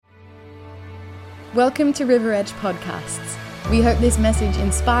Welcome to River Edge Podcasts. We hope this message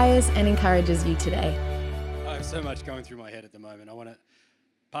inspires and encourages you today. I have so much going through my head at the moment.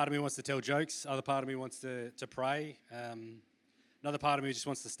 Part of me wants to tell jokes, other part of me wants to pray. Another part of me just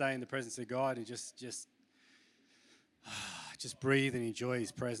wants to stay in the presence of God and just breathe and enjoy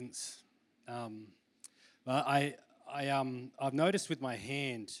His presence. I've noticed with my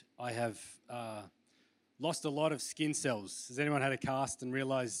hand, I have lost a lot of skin cells. Has anyone had a cast and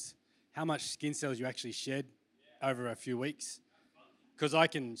realised how much skin cells you actually shed over a few weeks? Because I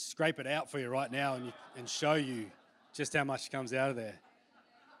can scrape it out for you right now and show you just how much comes out of there.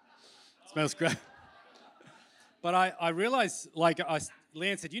 It smells great. But I realised,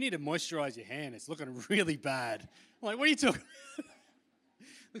 Leanne said, you need to moisturise your hand. It's looking really bad. I'm like, what are you talking about?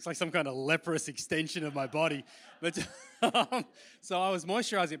 Looks like some kind of leprous extension of my body. But so I was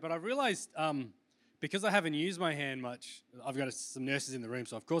moisturising it, but I realised because I haven't used my hand much, I've got some nurses in the room,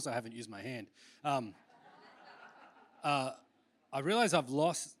 so of course I haven't used my hand. I realised I've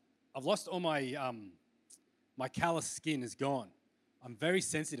lost all my my callous skin is gone. I'm very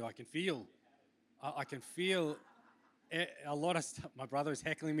sensitive. I can feel a lot of stuff. My brother is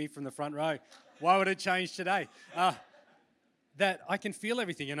heckling me from the front row. Why would it change today? That I can feel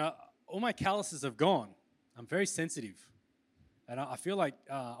everything, and all my calluses have gone. I'm very sensitive, and I feel like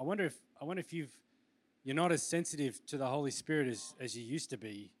I wonder if you're not as sensitive to the Holy Spirit as you used to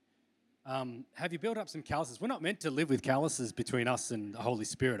be. Have you built up some calluses? We're not meant to live with calluses between us and the Holy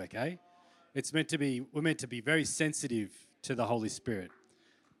Spirit, okay? We're meant to be very sensitive to the Holy Spirit.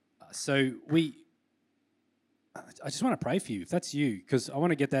 I just want to pray for you, if that's you, because I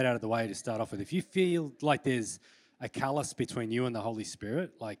want to get that out of the way to start off with. If you feel like there's a callus between you and the Holy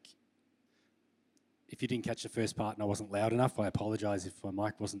Spirit, like if you didn't catch the first part and I wasn't loud enough, I apologize if my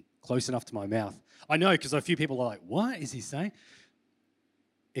mic wasn't close enough to my mouth. I know, because a few people are like, what is he saying?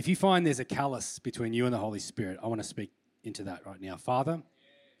 If you find there's a callus between you and the Holy Spirit, I want to speak into that right now. Father,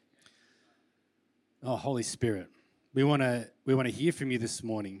 oh, Holy Spirit, we want to hear from you this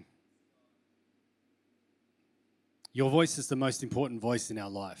morning. Your voice is the most important voice in our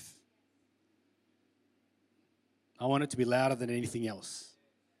life. I want it to be louder than anything else.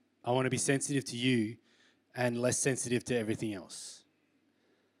 I want to be sensitive to you and less sensitive to everything else.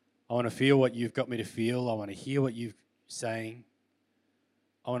 I want to feel what you've got me to feel. I want to hear what you're saying.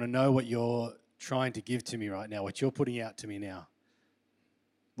 I want to know what you're trying to give to me right now, what you're putting out to me now.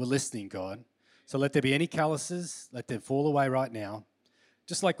 We're listening, God. So let there be any calluses, let them fall away right now.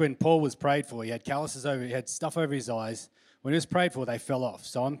 Just like when Paul was prayed for, he had calluses he had stuff over his eyes. When he was prayed for, they fell off.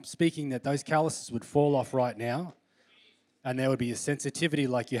 So I'm speaking that those calluses would fall off right now, and there would be a sensitivity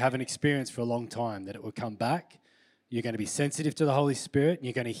like you haven't experienced for a long time, that it would come back. You're going to be sensitive to the Holy Spirit, and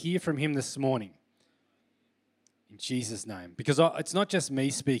you're going to hear from Him this morning. In Jesus' name. Because it's not just me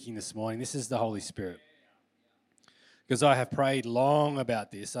speaking this morning, this is the Holy Spirit. Because I have prayed long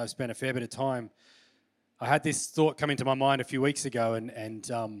about this. I've spent a fair bit of time. I had this thought come into my mind a few weeks ago, and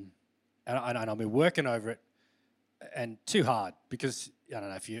I've been working over it, and too hard, because I don't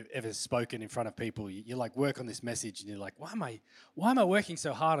know if you've ever spoken in front of people. You like work on this message, and you're like, why am I working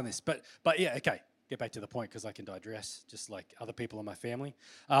so hard on this? But yeah, okay, get back to the point, because I can digress just like other people in my family.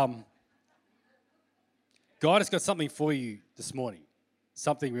 God has got something for you this morning,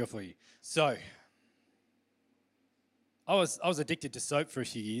 something real for you. So I was addicted to soap for a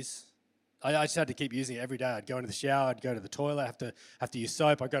few years. I just had to keep using it every day. I'd go into the shower, I'd go to the toilet, have to use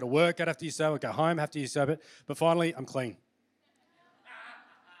soap. I'd go to work, I'd have to use soap. I'd go home, have to use soap. But finally, I'm clean.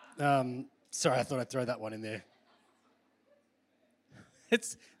 Sorry, I thought I'd throw that one in there.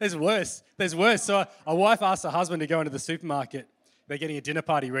 There's worse. So a wife asked her husband to go into the supermarket. They're getting a dinner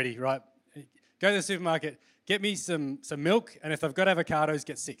party ready, right? Go to the supermarket, get me some milk, and if they've got avocados,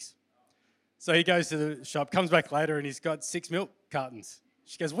 get 6. So he goes to the shop, comes back later, and he's got 6 milk cartons.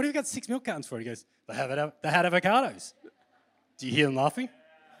 She goes, what have you got 6 milk cartons for? He goes, they had avocados. Do you hear them laughing?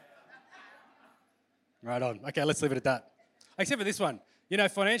 Right on. Okay, let's leave it at that. Except for this one.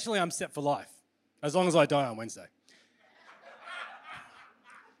 Financially, I'm set for life, as long as I die on Wednesday.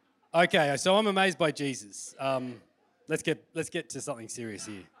 Okay, so I'm amazed by Jesus. Let's get to something serious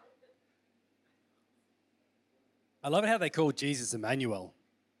here. I love how they call Jesus Emmanuel,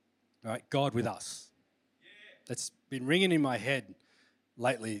 right? God with us. That's been ringing in my head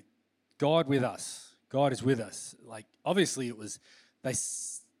lately. God with us. God is with us. Like, obviously it was,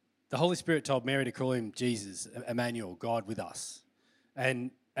 the Holy Spirit told Mary to call him Jesus, Emmanuel, God with us.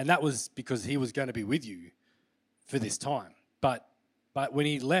 And that was because he was going to be with you for this time. But when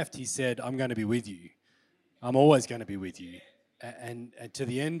he left, he said, I'm going to be with you. I'm always going to be with you. And to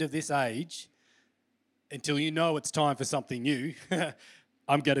the end of this age, until you know it's time for something new,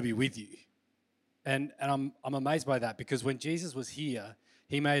 I'm going to be with you. And I'm amazed by that, because when Jesus was here,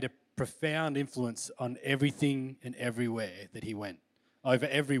 he made a profound influence on everything and everywhere that he went, over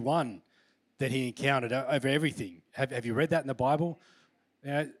everyone that he encountered, over everything. Have you read that in the Bible?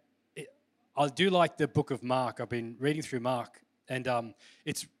 You know, I do like the book of Mark. I've been reading through Mark, and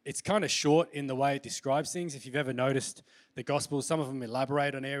it's kind of short in the way it describes things. If you've ever noticed the Gospels, some of them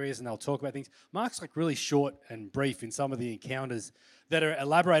elaborate on areas and they'll talk about things. Mark's like really short and brief in some of the encounters that are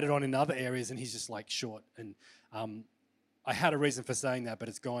elaborated on in other areas, and he's just like short. And I had a reason for saying that, but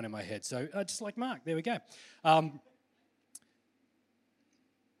it's gone in my head. So just like Mark, there we go.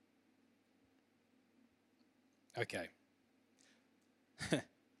 Okay.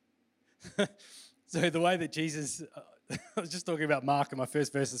 So the way that Jesus, I was just talking about Mark and my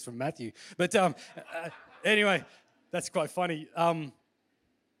first verses from Matthew. But anyway, that's quite funny. How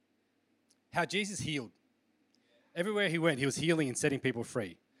Jesus healed. Everywhere he went, he was healing and setting people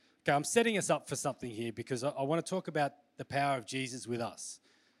free. Okay, I'm setting us up for something here, because I want to talk about the power of Jesus with us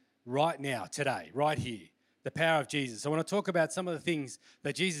right now, today, right here. The power of Jesus. I want to talk about some of the things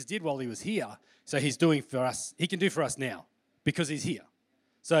that Jesus did while he was here, so he's doing for us, he can do for us now, because he's here.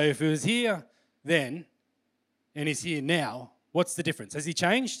 So if he was here then and he's here now, what's the difference? Has he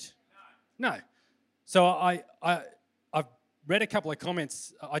changed? No. So I've read a couple of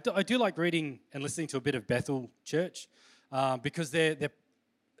comments. I do like reading and listening to a bit of Bethel Church, because their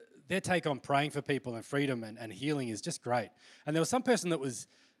take on praying for people and freedom and healing is just great. And there was some person that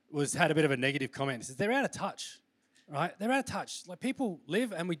had a bit of a negative comment. He says, they're out of touch, right? They're out of touch. Like, people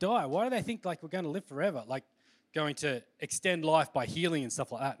live and we die. Why do they think like we're going to live forever? Like, going to extend life by healing and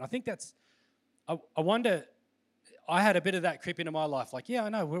stuff like that. And I think I wonder, I had a bit of that creep into my life. Like, yeah, I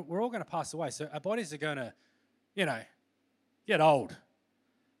know, we're all going to pass away. So our bodies are going to, get old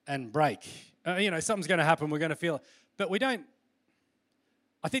and break. Something's going to happen. We're going to feel it. But we don't,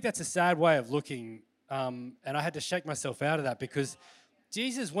 I think that's a sad way of looking. And I had to shake myself out of that, because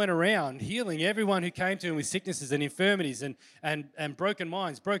Jesus went around healing everyone who came to him with sicknesses and infirmities and broken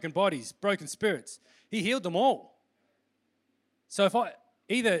minds, broken bodies, broken spirits. He healed them all. So if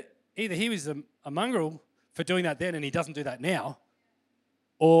either he was a mongrel for doing that then and he doesn't do that now,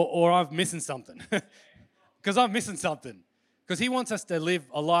 or I'm missing something. Because I'm missing something. Because he wants us to live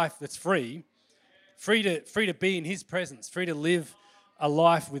a life that's free to be in his presence, free to live a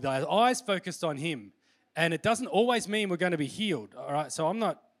life with our eyes focused on him. And it doesn't always mean we're going to be healed, all right? So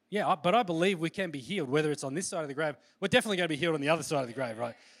but I believe we can be healed, whether it's on this side of the grave. We're definitely going to be healed on the other side of the grave,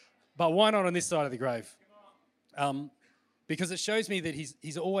 right? But why not on this side of the grave? Because it shows me that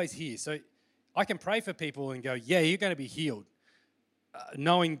he's always here. So I can pray for people and go, yeah, you're going to be healed.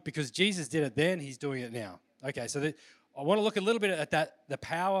 Knowing, because Jesus did it then, he's doing it now. Okay, so I want to look a little bit at the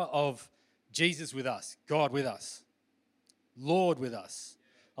power of Jesus with us, God with us, Lord with us.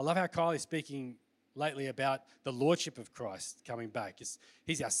 I love how Kylie's speaking lately about the lordship of Christ coming back.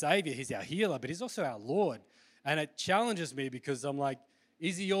 He's our Savior, he's our healer, but he's also our Lord. And it challenges me, because I'm like,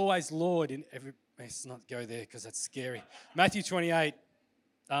 is he always Lord in every... Let's not go there, because that's scary. Matthew 28,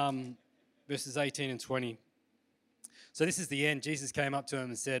 verses 18 and 20. So this is the end. Jesus came up to him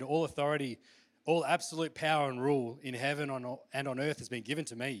and said, all authority, all absolute power and rule in heaven and on earth has been given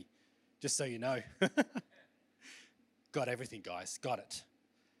to me. Just so you know. Got everything, guys. Got it.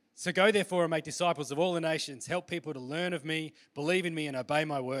 So go therefore and make disciples of all the nations. Help people to learn of me, believe in me, and obey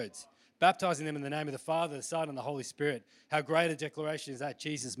my words. Baptizing them in the name of the Father, the Son, and the Holy Spirit. How great a declaration is that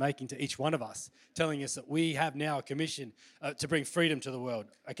Jesus making to each one of us, telling us that we have now a commission to bring freedom to the world,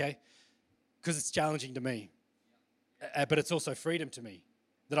 okay? Because it's challenging to me. But it's also freedom to me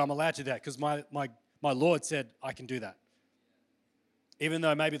that I'm allowed to do that, because my Lord said I can do that. Even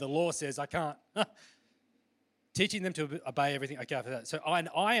though maybe the law says I can't. Teaching them to obey everything. Okay, for that. So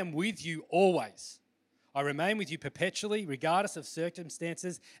I am with you always. I remain with you perpetually, regardless of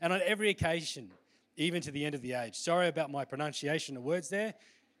circumstances, and on every occasion, even to the end of the age. Sorry about my pronunciation of words there.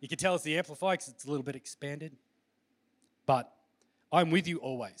 You can tell it's the Amplified because it's a little bit expanded. But I'm with you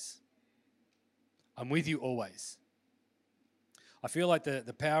always. I'm with you always. I feel like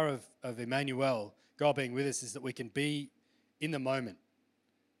the power of Emmanuel, God being with us, is that we can be in the moment,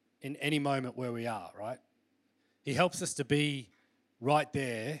 in any moment where we are, right? He helps us to be right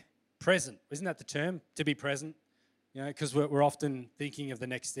there, present. Isn't that the term? To be present? Because we're often thinking of the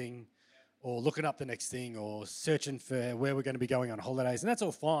next thing, or looking up the next thing, or searching for where we're going to be going on holidays. And that's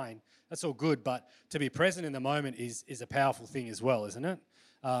all fine. That's all good. But to be present in the moment is a powerful thing as well, isn't it?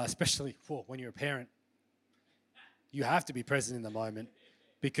 Especially when you're a parent. You have to be present in the moment,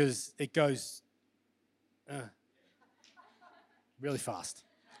 because it goes really fast,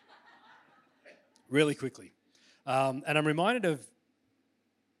 really quickly. And I'm reminded of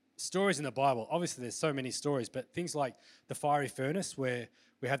stories in the Bible, obviously there's so many stories, but things like the fiery furnace, where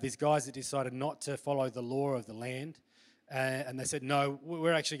we have these guys that decided not to follow the law of the land, and they said, no,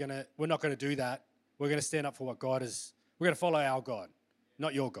 we're not going to do that. We're going to stand up for what God is. We're going to follow our God,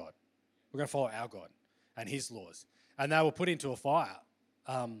 not your God. We're going to follow our God and his laws. And they were put into a fire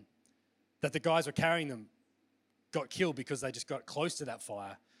that the guys were carrying them got killed because they just got close to that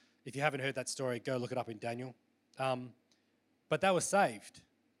fire. If you haven't heard that story, go look it up in Daniel. But they were saved.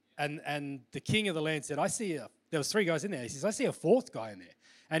 And the king of the land said, there was 3 guys in there. He says, I see a 4th guy in there.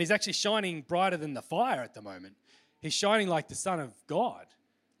 And he's actually shining brighter than the fire at the moment. He's shining like the Son of God,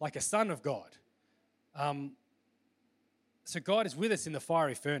 like a son of God. So God is with us in the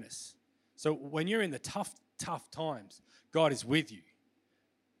fiery furnace. So when you're in the tough times, God is with you.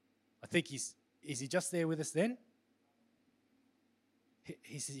 I think is he just there with us then?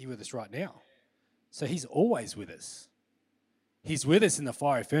 He's here with us right now. So he's always with us. He's with us in the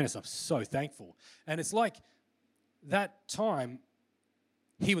fiery furnace. I'm so thankful. And it's like that time,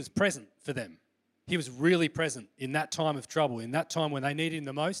 he was present for them. He was really present in that time of trouble, in that time when they needed him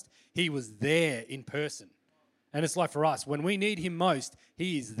the most. He was there in person. And it's like for us, when we need him most,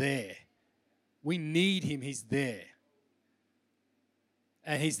 he is there. We need him, he's there.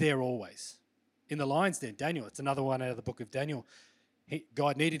 And he's there always. In the lion's den, Daniel, it's another one out of the book of Daniel.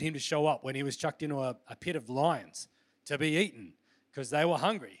 God needed him to show up when he was chucked into a pit of lions to be eaten because they were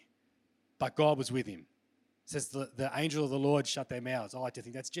hungry. But God was with him. It says the angel of the Lord shut their mouths. I like to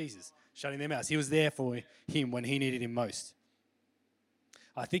think that's Jesus shutting their mouths. He was there for him when he needed him most.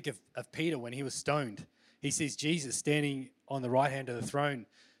 I think of Peter when he was stoned. He sees Jesus standing on the right hand of the throne,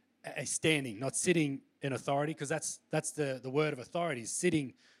 standing, not sitting in authority, because that's the word of authority,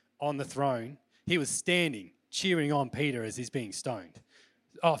 sitting on the throne. He was standing, cheering on Peter as he's being stoned.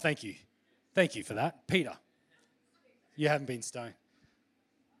 Oh, thank you. Thank you for that. Peter, you haven't been stoned.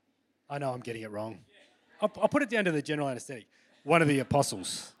 I know I'm getting it wrong. I'll put it down to the general anesthetic. One of the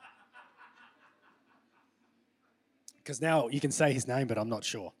apostles. Because now you can say his name, but I'm not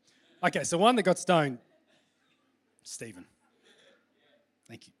sure. Okay, so one that got stoned, Stephen.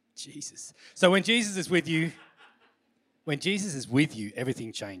 Thank you, Jesus. So when Jesus is with you,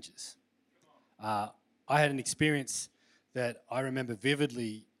 everything changes. I had an experience that I remember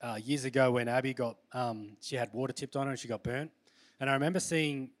vividly years ago when Abby she had water tipped on her and she got burnt. And I remember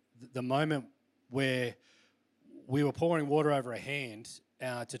seeing the moment where we were pouring water over her hand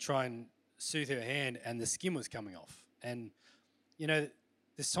to try and soothe her hand, and the skin was coming off. And, you know,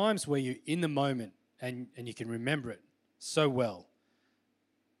 there's times where you're in the moment and you can remember it so well.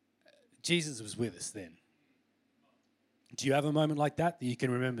 Jesus was with us then. Do you have a moment like that you can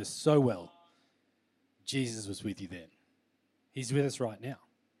remember so well? Jesus was with you then. He's with us right now.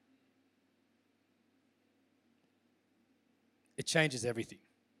 It changes everything.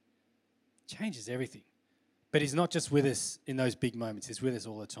 Changes everything. But he's not just with us in those big moments. He's with us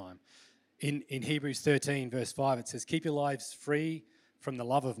all the time. In Hebrews 13, verse 5, it says, keep your lives free from the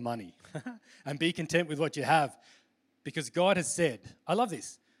love of money and be content with what you have, because God has said, I love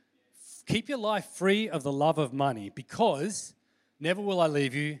this, keep your life free of the love of money, because never will I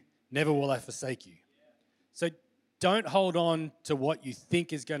leave you, never will I forsake you. So don't hold on to what you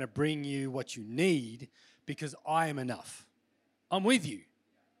think is going to bring you what you need, because I am enough. I'm with you.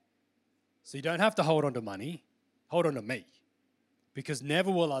 So you don't have to hold on to money. Hold on to me, because never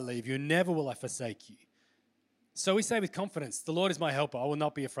will I leave you, never will I forsake you. So we say with confidence, the Lord is my helper. I will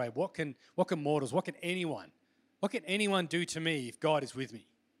not be afraid. What can mortals, what can anyone do to me if God is with me?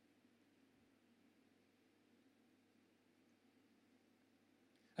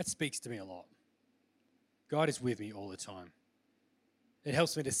 That speaks to me a lot. God is with me all the time. It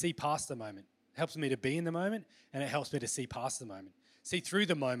helps me to see past the moment. It helps me to be in the moment, and it helps me to see past the moment. See through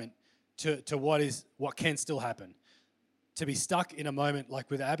the moment to what can still happen. To be stuck in a moment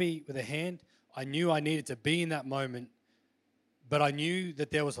like with Abby, with her hand, I knew I needed to be in that moment, but I knew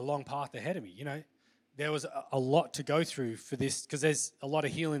that there was a long path ahead of me. You know, there was a lot to go through for this, because there's a lot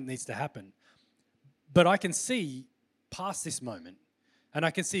of healing that needs to happen. But I can see past this moment, and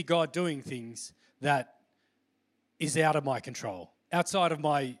I can see God doing things that is out of my control, outside of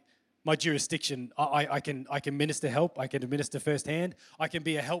my jurisdiction. I can minister help. I can administer firsthand. I can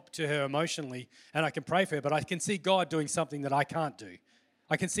be a help to her emotionally, and I can pray for her. But I can see God doing something that I can't do.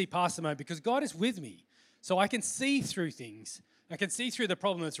 I can see past the moment because God is with me. So I can see through things. I can see through the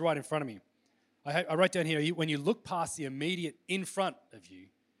problem that's right in front of me. I wrote down here, when you look past the immediate in front of you,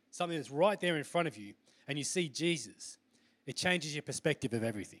 something that's right there in front of you, and you see Jesus, it changes your perspective of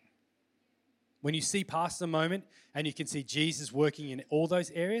everything. When you see past the moment and you can see Jesus working in all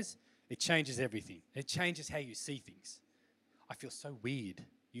those areas, it changes everything. It changes how you see things. I feel so weird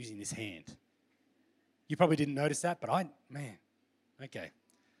using this hand. You probably didn't notice that, but okay.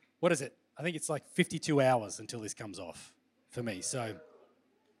 What is it? I think it's like 52 hours until this comes off for me. So,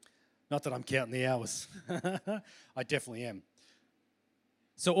 not that I'm counting the hours. I definitely am.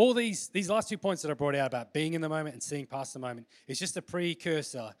 So all these last 2 points that I brought out about being in the moment and seeing past the moment is just a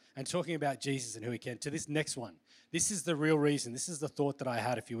precursor and talking about Jesus and who he can to this next one. This is the real reason. This is the thought that I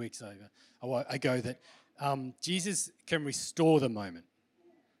had a few weeks ago that Jesus can restore the moment.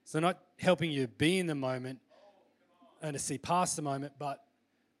 So not helping you be in the moment and to see past the moment, but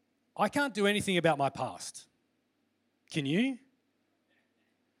I can't do anything about my past. Can you?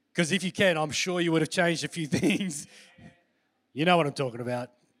 Because if you can, I'm sure you would have changed a few things. You know what I'm talking about,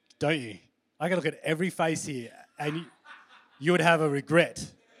 don't you? I can look at every face here and you would have a regret.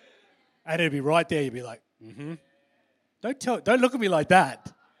 And it'd be right there. You'd be like, Don't look at me like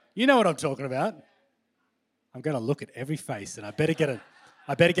that. You know what I'm talking about. I'm going to look at every face and I better get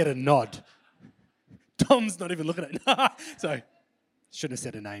a nod. Tom's not even looking at it. So, shouldn't have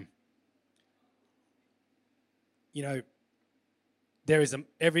said a name. You know,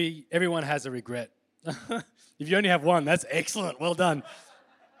 everyone has a regret. If you only have one, that's excellent. Well done.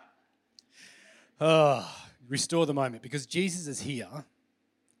 Restore the moment because Jesus is here.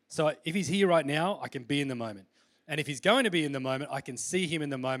 So if he's here right now, I can be in the moment. And if he's going to be in the moment, I can see him in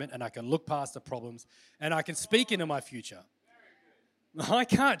the moment and I can look past the problems and I can speak into my future. I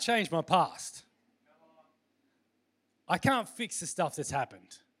can't change my past. I can't fix the stuff that's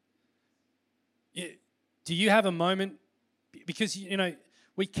happened. Do you have a moment? Because, you know,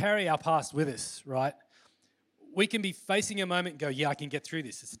 we carry our past with us, right? We can be facing a moment and go, yeah, I can get through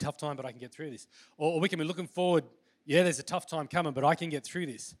this. It's a tough time, but I can get through this. Or we can be looking forward, yeah, there's a tough time coming, but I can get through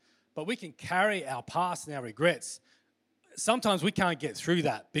this. But we can carry our past and our regrets. Sometimes we can't get through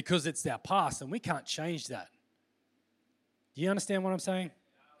that because it's our past and we can't change that. Do you understand what I'm saying?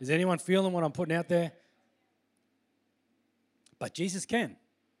 Is anyone feeling what I'm putting out there? But Jesus can.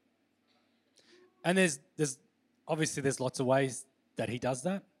 And there's obviously there's lots of ways that he does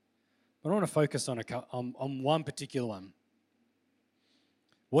that. But I want to focus on one particular one.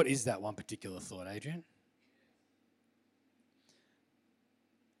 What is that one particular thought, Adrian?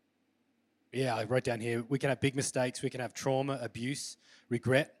 Yeah, I wrote down here, we can have big mistakes, we can have trauma, abuse,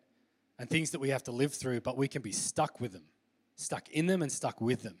 regret, and things that we have to live through, but we can be stuck with them, stuck in them and stuck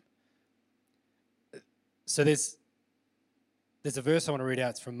with them. So there's a verse I want to read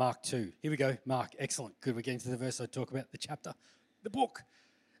out. It's from Mark 2. Here we go. Mark, excellent. Good. We're getting to the verse I talk about, the chapter, the book.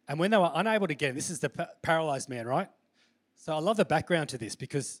 And when they were unable to get, this is the paralyzed man, right? So I love the background to this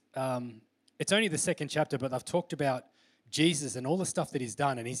because it's only the second chapter, but I've talked about Jesus and all the stuff that he's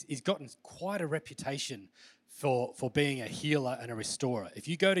done, and he's gotten quite a reputation for being a healer and a restorer. If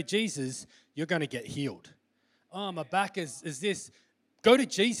you go to Jesus, you're going to get healed. Oh, my back is this. Go to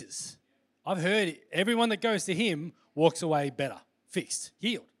Jesus. I've heard everyone that goes to him walks away better, fixed,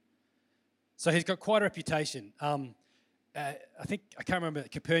 healed. So he's got quite a reputation. I can't remember,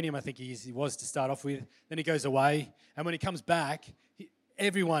 Capernaum I think he was to start off with. Then he goes away, and when he comes back,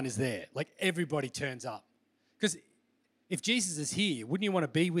 everyone is there. Like everybody turns up. Because if Jesus is here, wouldn't you want to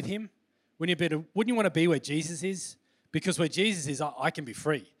be with him? Wouldn't you want to be where Jesus is? Because where Jesus is, I can be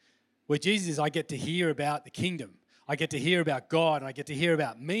free. Where Jesus is, I get to hear about the kingdom. I get to hear about God, and I get to hear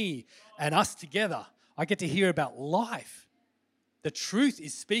about me and us together. I get to hear about life. The truth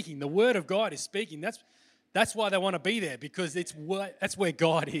is speaking. The word of God is speaking. That's why they want to be there, because that's where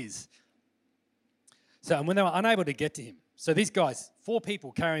God is. So, and when they were unable to get to him, so these guys, 4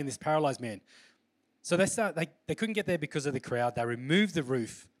 people carrying this paralyzed man, so they couldn't get there because of the crowd. They removed the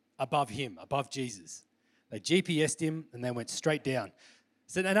roof above him, above Jesus. They GPS'd him and they went straight down.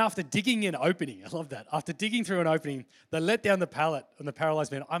 So, and after digging an opening, I love that. After digging through an opening, they let down the pallet on the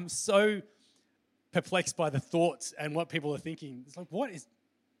paralyzed man. I'm so perplexed by the thoughts and what people are thinking. It's like, what is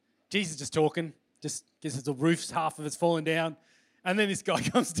Jesus just talking? Just because the roof's half of it's fallen down. And then this guy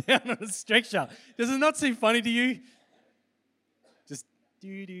comes down on a stretcher. Does it not seem funny to you? Just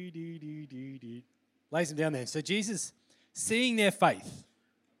do. Lays him down there. So Jesus, seeing their faith,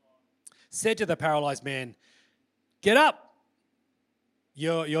 said to the paralyzed man, "Get up,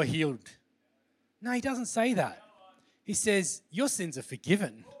 you're healed." No, he doesn't say that. He says, "Your sins are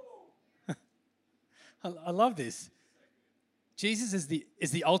forgiven." I love this. Jesus is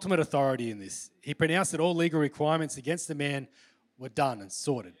the ultimate authority in this. He pronounced that all legal requirements against the man were done and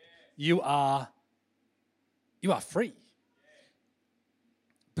sorted. You are free.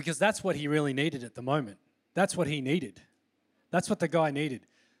 Because that's what he really needed at the moment. That's what he needed. That's what the guy needed.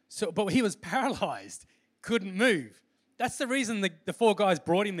 So, but he was paralyzed, couldn't move. That's the reason the four guys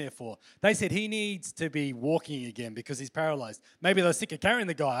brought him there for. They said he needs to be walking again because he's paralyzed. Maybe they're sick of carrying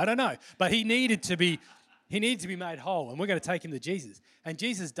the guy. I don't know. But he needed to be made whole, and we're going to take him to Jesus. And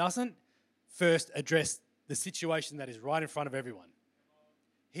Jesus doesn't first address the situation that is right in front of everyone.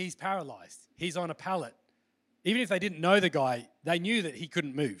 He's paralyzed. He's on a pallet. Even if they didn't know the guy, they knew that he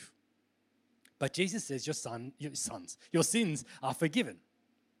couldn't move. But Jesus says, your sins are forgiven.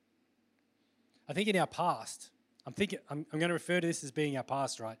 I think in our past, I'm going to refer to this as being our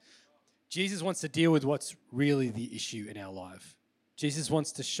past, right? Jesus wants to deal with what's really the issue in our life. Jesus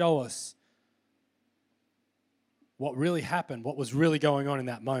wants to show us what really happened, what was really going on in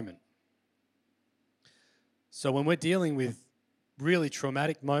that moment. So when we're dealing with really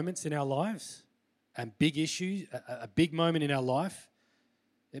traumatic moments in our lives and big issues, a big moment in our life,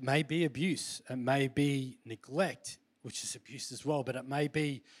 it may be abuse, it may be neglect, which is abuse as well, but it may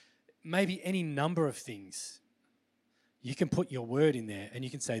be any number of things. You can put your word in there and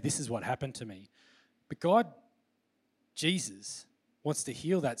you can say, this is what happened to me. But God, Jesus, wants to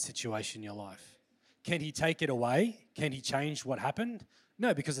heal that situation in your life. Can he take it away? Can he change what happened?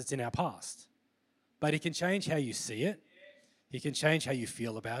 No, because it's in our past. But he can change how you see it. He can change how you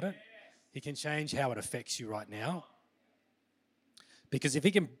feel about it. He can change how it affects you right now. Because if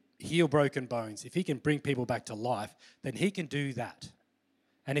he can heal broken bones, if he can bring people back to life, then he can do that.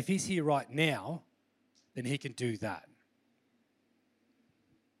 And if he's here right now, then he can do that.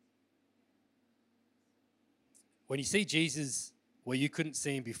 When you see Jesus where you couldn't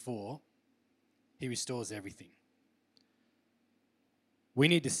see him before, he restores everything. We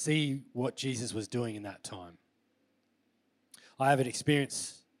need to see what Jesus was doing in that time. I have an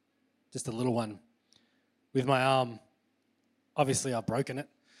experience, just a little one, with my arm. Obviously, I've broken it.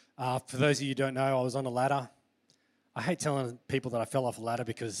 For those of you who don't know, I was on a ladder. I hate telling people that I fell off a ladder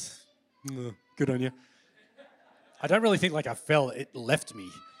because, good on you. I don't really think like I fell. It left me,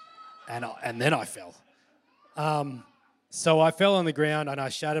 and then I fell. So I fell on the ground and I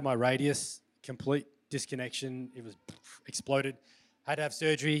shattered my radius, complete disconnection. It was exploded. Had to have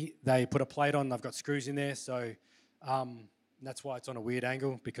surgery. They put a plate on. I've got screws in there, so that's why it's on a weird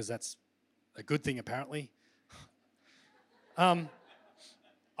angle, because that's a good thing apparently.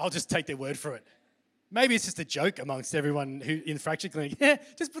 I'll just take their word for it. Maybe it's just a joke amongst everyone who in the fracture clinic. Yeah,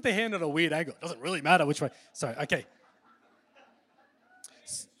 just put their hand on a weird angle. It doesn't really matter which way. Sorry, okay.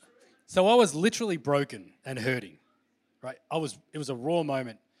 So I was literally broken and hurting, right? It was a raw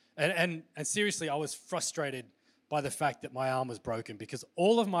moment. And seriously, I was frustrated by the fact that my arm was broken because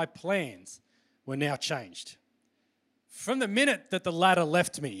all of my plans were now changed. From the minute that the ladder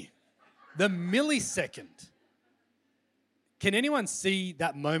left me, the millisecond. Can anyone see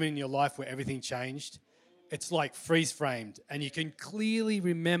that moment in your life where everything changed? It's like freeze-framed, and you can clearly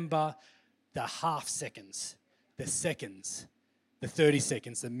remember the half seconds, the seconds, the 30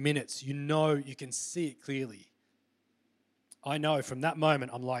 seconds, the minutes. You know, you can see it clearly. I know from that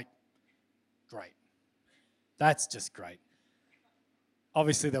moment, I'm like, great. That's just great.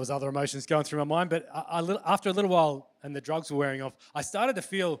 Obviously, there was other emotions going through my mind, but after a little while, and the drugs were wearing off, I started to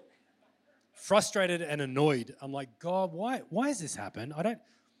feel frustrated and annoyed. I'm like, God, why has this happened? I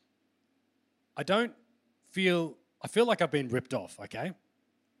feel like I've been ripped off, okay?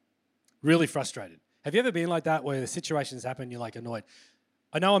 Really frustrated. Have you ever been like that where the situations happen, you're like annoyed?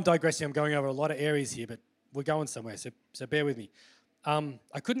 I know I'm digressing, I'm going over a lot of areas here, but we're going somewhere, so bear with me.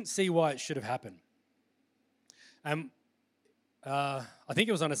 I couldn't see why it should have happened. I think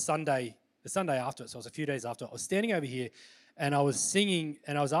it was on a Sunday, the Sunday after it, so it was a few days after. I was standing over here and I was singing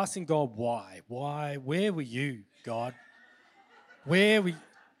and I was asking God, why? Where were you, God? That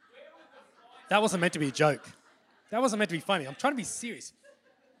wasn't meant to be a joke. That wasn't meant to be funny. I'm trying to be serious.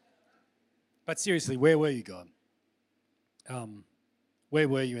 But seriously, where were you, God? Where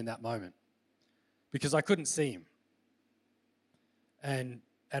were you in that moment? Because I couldn't see him. And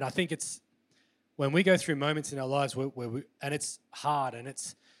I think it's when we go through moments in our lives and it's hard and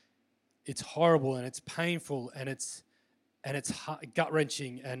it's horrible and it's painful and it's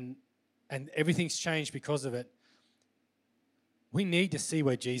gut-wrenching and everything's changed because of it. We need to see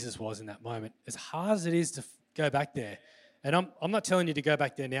where Jesus was in that moment. As hard as it is to go back there, and I'm not telling you to go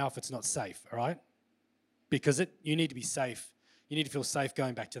back there now if it's not safe, all right? Because you need to be safe. You need to feel safe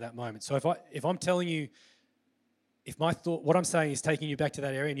going back to that moment. So if I'm telling you, if what I'm saying is taking you back to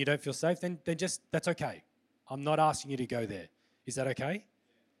that area and you don't feel safe, then just that's okay. I'm not asking you to go there. Is that okay?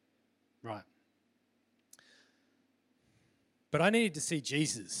 Right. But I needed to see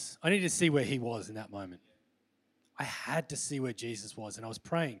Jesus. I needed to see where he was in that moment. I had to see where Jesus was, and I was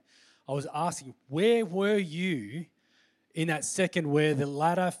praying. I was asking, where were you in that second where the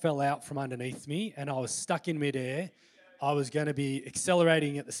ladder fell out from underneath me and I was stuck in midair I was going to be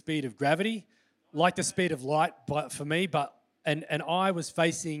accelerating at the speed of gravity, like the speed of light but for me, and I was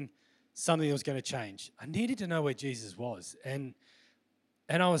facing something that was going to change. I needed to know where Jesus was. And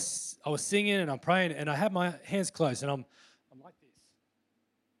I was singing and I'm praying and I had my hands closed and I'm like this,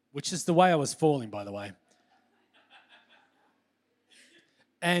 which is the way I was falling, by the way.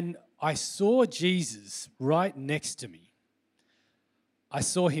 And I saw Jesus right next to me. I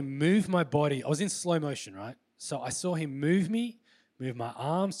saw him move my body. I was in slow motion, right? So I saw him move my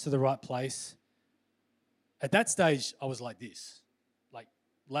arms to the right place. At that stage, I was like this, like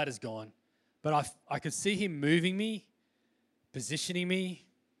ladder's gone. But I could see him moving me, positioning me.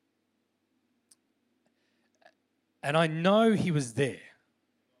 And I know he was there.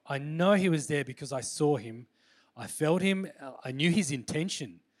 I know he was there because I saw him. I felt him. I knew his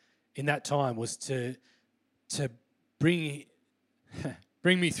intention in that time was to bring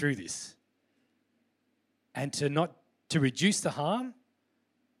me through this and to reduce the harm.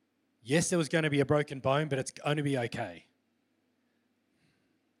 Yes, there was going to be a broken bone, but it's going to be okay.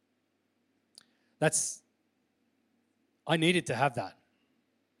 I needed to have that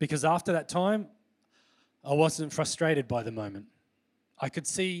because after that time, I wasn't frustrated by the moment. I could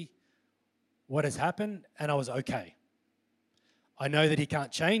see what has happened and I was okay. I know that he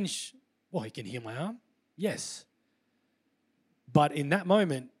can't change. Well, he can heal my arm. Yes. But in that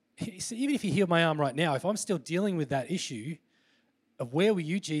moment, even if he healed my arm right now, if I'm still dealing with that issue of where were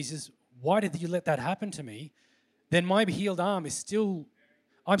you, Jesus? Why did you let that happen to me? Then my healed arm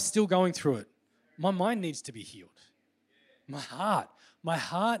I'm still going through it. My mind needs to be healed. My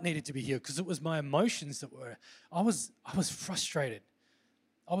heart needed to be healed because it was my emotions I was frustrated.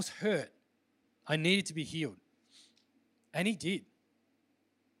 I was hurt. I needed to be healed. And he did.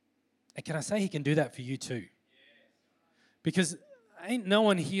 And can I say he can do that for you too? Because ain't no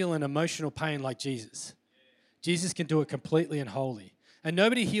one healing emotional pain like Jesus. Jesus can do it completely and wholly. And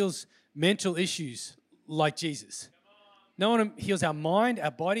nobody heals mental issues like Jesus. No one heals our mind, our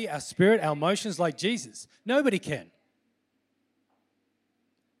body, our spirit, our emotions like Jesus. Nobody can.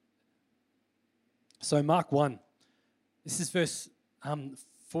 So Mark 1, this is verse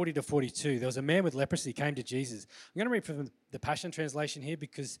 40 to 42. There was a man with leprosy came to Jesus. I'm going to read from the Passion Translation here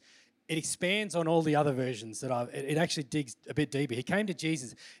because it expands on all the other versions it actually digs a bit deeper. He came to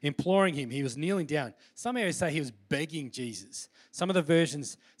Jesus, imploring him. He was kneeling down. Some areas say he was begging Jesus. Some of the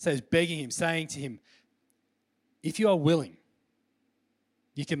versions say he was begging him, saying to him, if you are willing,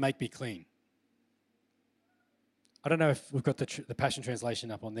 you can make me clean. I don't know if we've got the Passion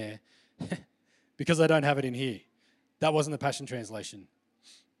Translation up on there because I don't have it in here. That wasn't the Passion Translation.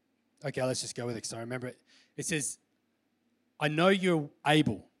 Okay, let's just go with it because I remember it. It says, I know you're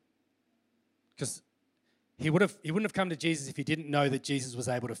able. Because he wouldn't have come to Jesus if he didn't know that Jesus was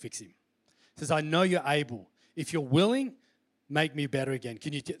able to fix him. He says, I know you're able. If you're willing, make me better again.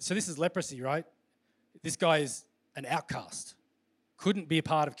 So this is leprosy, right? This guy is an outcast. Couldn't be a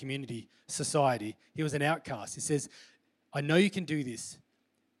part of community, society. He was an outcast. He says, I know you can do this.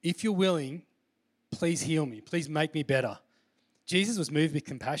 If you're willing, please heal me. Please make me better. Jesus was moved with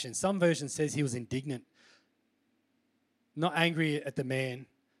compassion. Some version says he was indignant. Not angry at the man.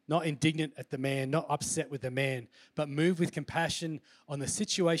 Not indignant at the man, not upset with the man, but moved with compassion on the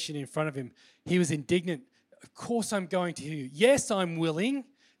situation in front of him. He was indignant. Of course I'm going to heal you. Yes, I'm willing.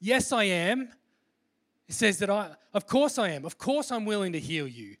 Yes, I am. He says that of course I am. Of course I'm willing to heal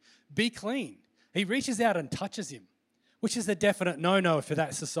you. Be clean. He reaches out and touches him, which is a definite no-no for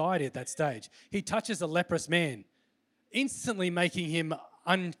that society at that stage. He touches a leprous man, instantly making him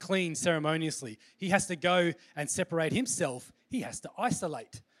unclean ceremoniously. He has to go and separate himself. He has to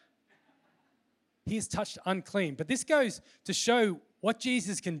isolate. He is touched unclean. But this goes to show what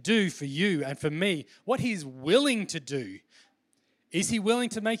Jesus can do for you and for me, what he's willing to do. Is he willing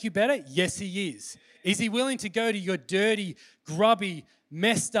to make you better? Yes, he is. Is he willing to go to your dirty, grubby,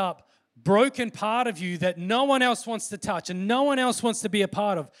 messed up, broken part of you that no one else wants to touch and no one else wants to be a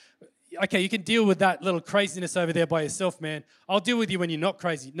part of? Okay, you can deal with that little craziness over there by yourself, man. I'll deal with you when you're not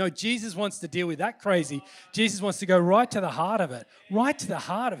crazy. No, Jesus wants to deal with that crazy. Jesus wants to go right to the heart of it, right to the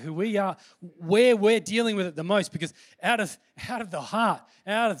heart of who we are, where we're dealing with it the most, because out of the heart,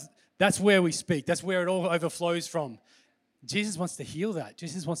 that's where we speak. That's where it all overflows from. Jesus wants to heal that.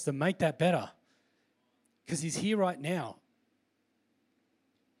 Jesus wants to make that better because he's here right now.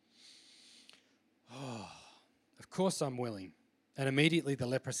 Oh, of course I'm willing. And immediately the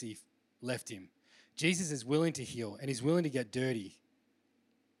leprosy left him. Jesus is willing to heal and he's willing to get dirty.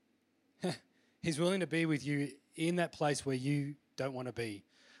 He's willing to be with you in that place where you don't want to be,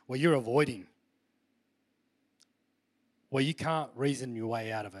 where you're avoiding, where you can't reason your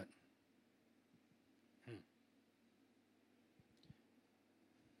way out of it.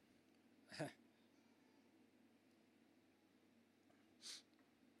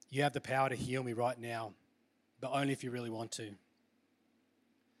 you have the power to heal me right now, but only if you really want to.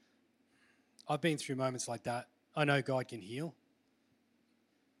 I've been through moments like that. I know God can heal,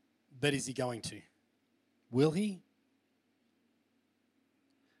 but is he going to? Will he?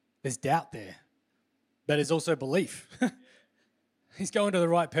 There's doubt there, but there's also belief. He's going to the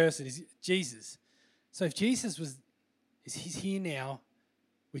right person. He's Jesus. So if Jesus he's here now,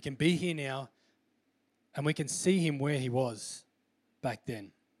 we can be here now, and we can see him where he was back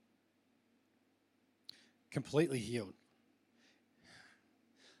then. Completely healed.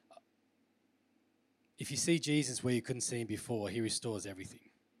 If you see Jesus where you couldn't see him before, he restores everything.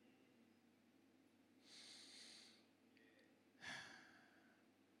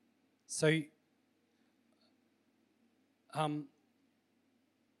 So, I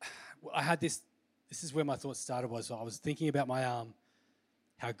had this is where my thoughts started was I was thinking about my arm,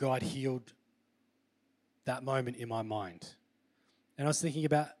 how God healed that moment in my mind. And I was thinking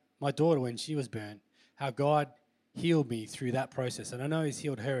about my daughter when she was burnt, how God healed me through that process. And I know he's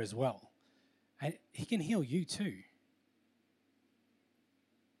healed her as well. And he can heal you too.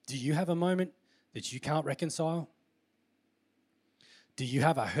 Do you have a moment that you can't reconcile? Do you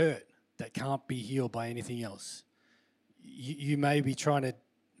have a hurt that can't be healed by anything else? You may be trying to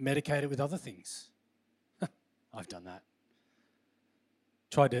medicate it with other things. I've done that.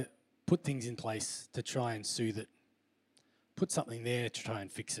 Tried to put things in place to try and soothe it. Put something there to try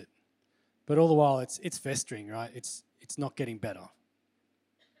and fix it. But all the while it's festering, right? It's not getting better.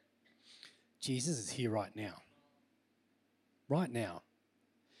 Jesus is here right now. Right now.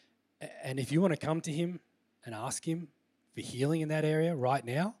 And if you want to come to him and ask him for healing in that area right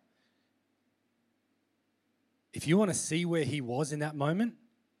now, if you want to see where he was in that moment,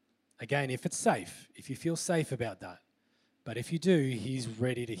 again, if it's safe, if you feel safe about that, but if you do, he's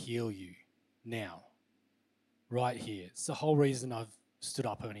ready to heal you now, right here. It's the whole reason I've stood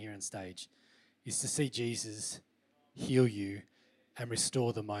up on here on stage, is to see Jesus heal you and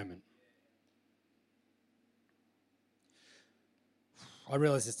restore the moment. I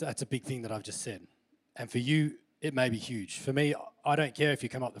realize that's a big thing that I've just said. And for you, it may be huge. For me, I don't care if you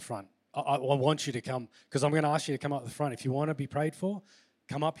come up the front. I want you to come, because I'm going to ask you to come up the front. If you want to be prayed for,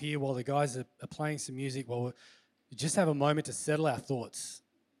 come up here while the guys are playing some music, while we just have a moment to settle our thoughts,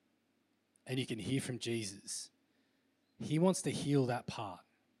 and you can hear from Jesus. He wants to heal that part.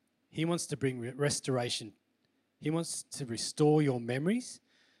 He wants to bring restoration. He wants to restore your memories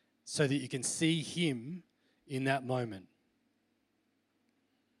so that you can see him in that moment.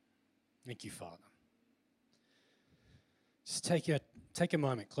 Thank you, Father. Just take a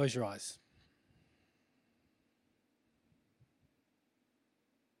moment, close your eyes.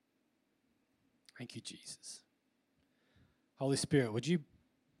 Thank you, Jesus. Holy Spirit, would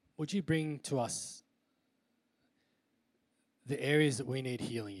you bring to us the areas that we need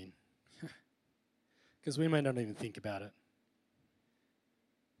healing in? Because we may not even think about it.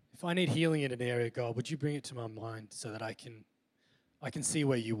 If I need healing in an area, God, would you bring it to my mind so that I can see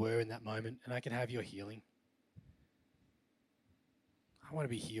where you were in that moment and I can have your healing? I want to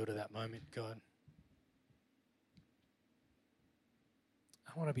be healed at that moment, God.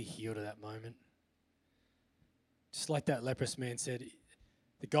 I want to be healed at that moment. Just like that leprous man said,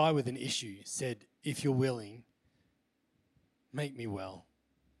 the guy with an issue said, if you're willing, make me well.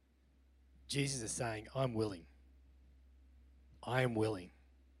 Jesus is saying, I'm willing. I am willing.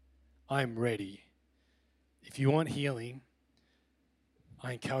 I am ready. If you want healing,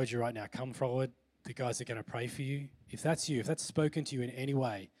 I encourage you right now, come forward. The guys are going to pray for you. If that's you, if that's spoken to you in any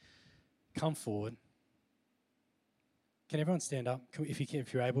way, come forward. Can everyone stand up?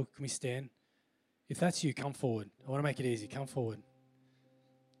 If you're able, can we stand? If that's you, come forward. I want to make it easy. Come forward.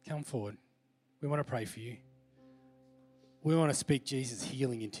 Come forward. We want to pray for you. We want to speak Jesus'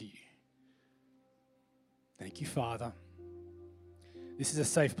 healing into you. Thank you, Father. This is a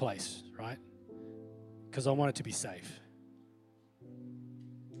safe place, right? Because I want it to be safe.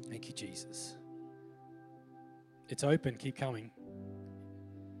 Thank you, Jesus. It's open. Keep coming.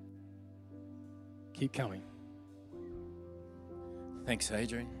 Keep coming. Thanks,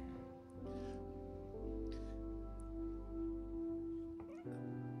 Adrian.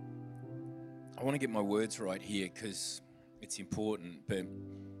 I want to get my words right here because it's important, but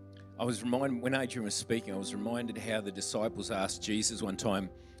I was reminded, when Adrian was speaking, I was reminded how the disciples asked Jesus one time,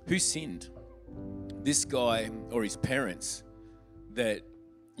 who sinned? This guy or his parents that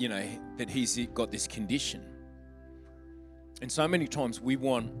he's got this condition. And so many times we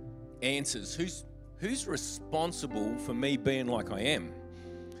want answers. Who's responsible for me being like I am?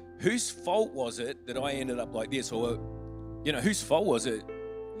 Whose fault was it that I ended up like this? Or, whose fault was it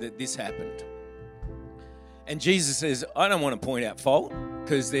that this happened? And Jesus says, I don't want to point out fault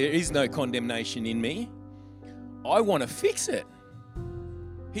because there is no condemnation in me. I want to fix it.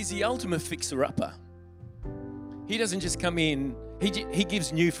 He's the ultimate fixer-upper. He doesn't just come in, he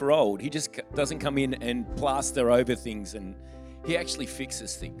gives new for old. He just doesn't come in and plaster over things, and he actually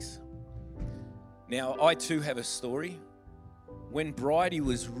fixes things. Now, I too have a story. When Bridie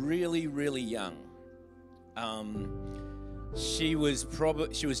was really, really young, she was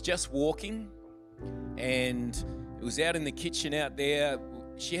just walking, and it was out in the kitchen out there.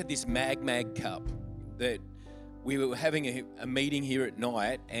 She had this Mag cup that we were having a meeting here at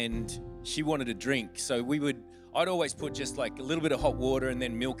night, and she wanted a drink. So I'd always put just like a little bit of hot water and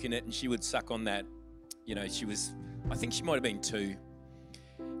then milk in it, and she would suck on that. You know, I think she might have been 2.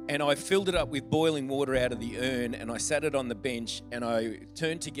 And I filled it up with boiling water out of the urn, and I sat it on the bench, and I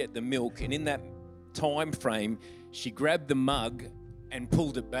turned to get the milk, and in that time frame, she grabbed the mug and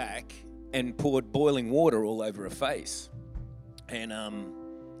pulled it back and poured boiling water all over her face. And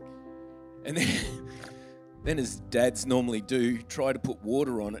then as dads normally do, try to put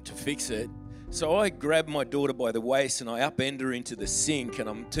water on it to fix it. So I grabbed my daughter by the waist and I upend her into the sink, and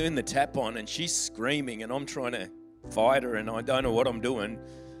I'm turning the tap on, and she's screaming, and I'm trying to fight her, and I don't know what I'm doing.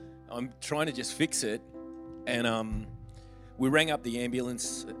 I'm trying to just fix it. And we rang up the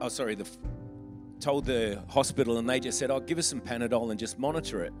ambulance. Told the hospital, and they just said, give us some Panadol and just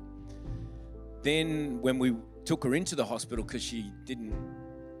monitor it. Then when we took her into the hospital, because she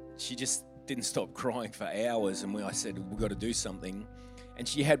just didn't stop crying for hours, and I said, we've got to do something. And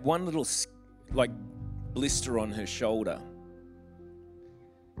she had one little blister on her shoulder.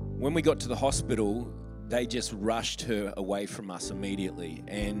 When we got to the hospital, they just rushed her away from us immediately.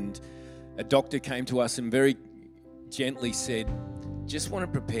 And a doctor came to us and very gently said, just want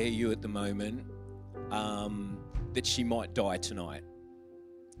to prepare you at the moment that she might die tonight.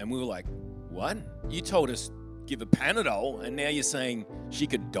 And we were like, what? You told us give her Panadol, and now you're saying she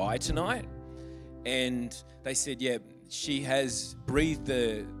could die tonight? And they said, yeah, she has breathed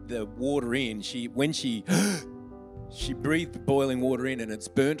the water in. When she breathed boiling water in and it's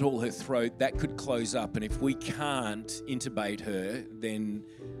burnt all her throat, that could close up. And if we can't intubate her, then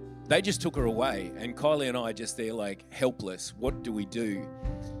they just took her away. And Kylie and I are just there like helpless. What do we do?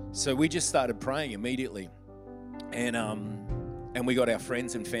 So we just started praying immediately. And we got our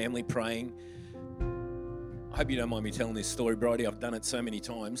friends and family praying. I hope you don't mind me telling this story, Bridie. I've done it so many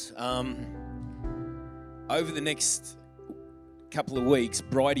times. Over the next couple of weeks,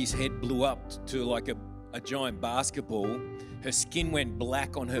 Bridie's head blew up to like a giant basketball. Her skin went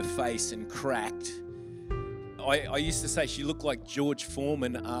black on her face and cracked. I used to say she looked like George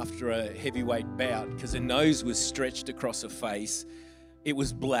Foreman after a heavyweight bout because her nose was stretched across her face. It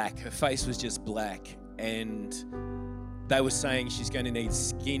was black. Her face was just black. And they were saying she's going to need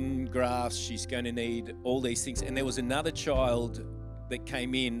skin grafts. She's going to need all these things. And there was another child that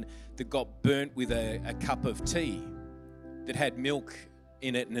came in that got burnt with a cup of tea that had milk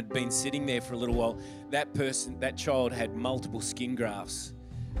in it and had been sitting there for a little while. That child had multiple skin grafts.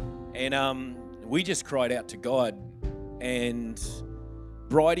 And we just cried out to God. And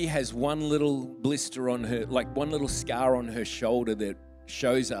Bridie has one little blister on her, like one little scar on her shoulder that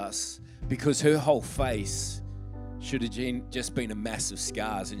shows us, because her whole face should have just been a mass of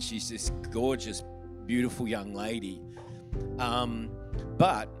scars, and she's this gorgeous, beautiful young lady.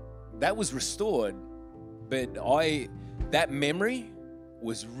 But that was restored. But that memory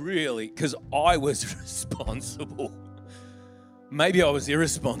was really, because I was responsible. Maybe I was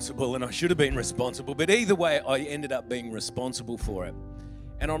irresponsible and I should have been responsible, but either way, I ended up being responsible for it.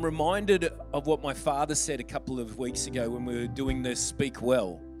 And I'm reminded of what my father said a couple of weeks ago when we were doing the Speak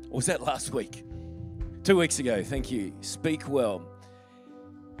Well. Or was that last week? 2 weeks ago, thank you. Speak Well.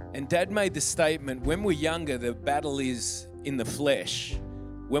 And Dad made the statement, when we're younger, the battle is in the flesh.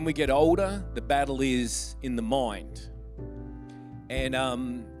 When we get older, the battle is in the mind. And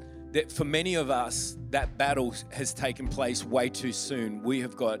that for many of us, that battle has taken place way too soon. We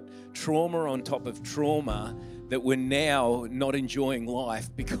have got trauma on top of trauma that we're now not enjoying life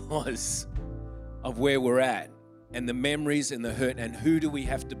because of where we're at and the memories and the hurt. And who do we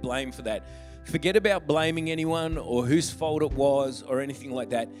have to blame for that? Forget about blaming anyone or whose fault it was or anything like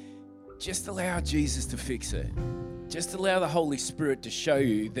that. Just allow Jesus to fix it. Just allow the Holy Spirit to show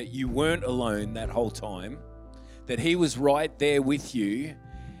you that you weren't alone that whole time, that He was right there with you,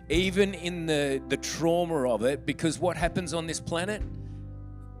 even in the trauma of it, because what happens on this planet?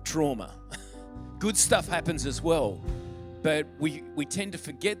 Trauma. Good stuff happens as well, but we tend to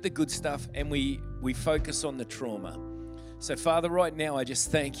forget the good stuff and we focus on the trauma. So Father, right now I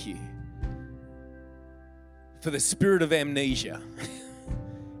just thank you for the spirit of amnesia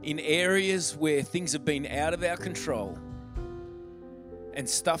in areas where things have been out of our control. and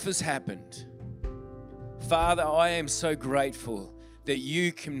stuff has happened, Father, I am so grateful that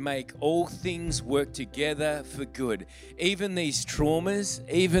you can make all things work together for good. Even these traumas,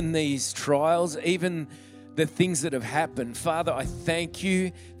 even these trials, even the things that have happened, Father, I thank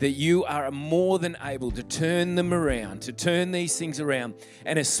you that you are more than able to turn them around, to turn these things around,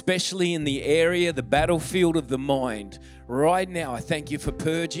 and especially in the area, the battlefield of the mind. Right now, I thank you for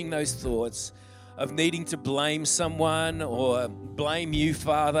purging those thoughts of needing to blame someone or blame you,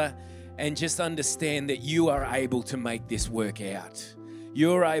 Father, and just understand that you are able to make this work out.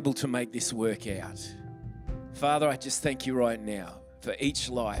 You're able to make this work out. Father, I just thank you right now for each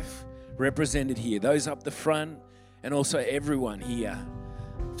life represented here, those up the front and also everyone here.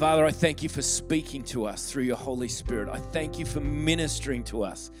 Father, I thank you for speaking to us through your Holy Spirit. I thank you for ministering to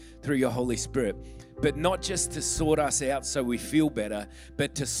us through your Holy Spirit, but not just to sort us out so we feel better,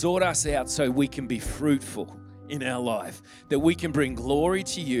 but to sort us out so we can be fruitful in our life, that we can bring glory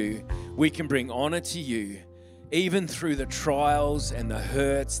to you, we can bring honor to you, even through the trials and the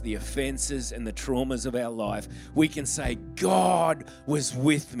hurts, the offenses and the traumas of our life. We can say, God was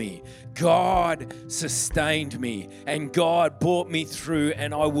with me, God sustained me, and God brought me through,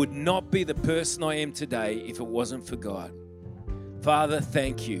 and I would not be the person I am today if it wasn't for God. Father,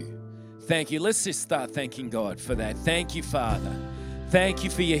 thank you. Thank you. Let's just start thanking God for that. Thank you, Father. Thank you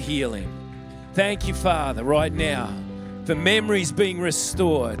for your healing. Thank you, Father, right now, for memories being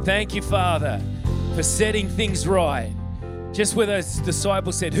restored. Thank you, Father, for setting things right. Just where those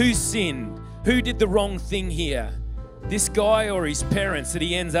disciples said, who sinned? Who did the wrong thing here? This guy or his parents, that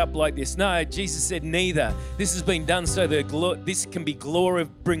he ends up like this? No, Jesus said neither. This has been done so that this can be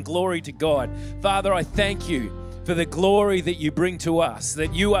bring glory to God. Father, I thank you for the glory that you bring to us,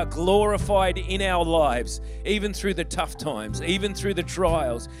 that you are glorified in our lives, even through the tough times, even through the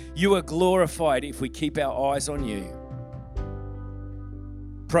trials. You are glorified if we keep our eyes on you.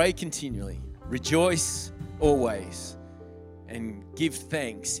 Pray continually, rejoice always, and give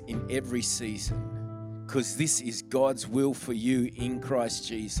thanks in every season, because this is God's will for you in Christ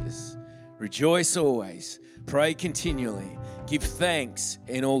Jesus. Rejoice always, pray continually, give thanks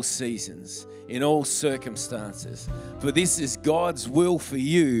in all seasons, in all circumstances, for this is God's will for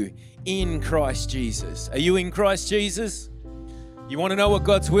you in Christ Jesus. Are you in Christ Jesus? You want to know what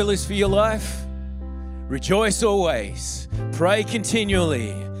God's will is for your life? Rejoice always, pray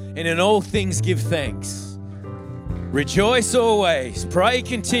continually, and in all things give thanks. Rejoice always, pray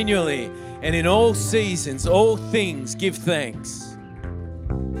continually, and in all seasons, all things give thanks.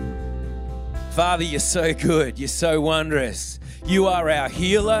 Father, you're so good, you're so wondrous. You are our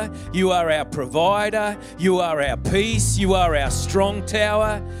healer, you are our provider, you are our peace, you are our strong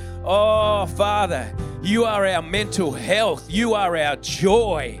tower. Oh, Father, you are our mental health, you are our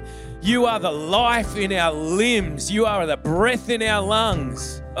joy, you are the life in our limbs, you are the breath in our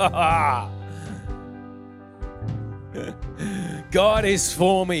lungs. God is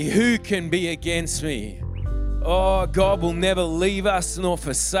for me, who can be against me? Oh, God will never leave us nor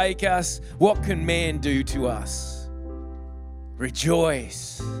forsake us. What can man do to us?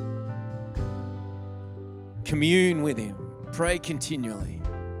 Rejoice. Commune with him. Pray continually.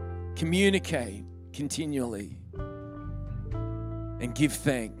 Communicate continually. And give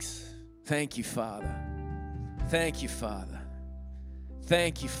thanks. Thank you, Father. Thank you, Father.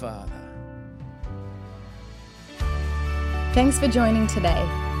 Thank you, Father. Thanks for joining today.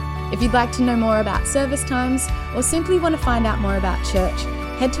 If you'd like to know more about service times or simply want to find out more about church,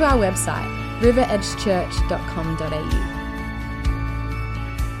 head to our website, riveredgechurch.com.au.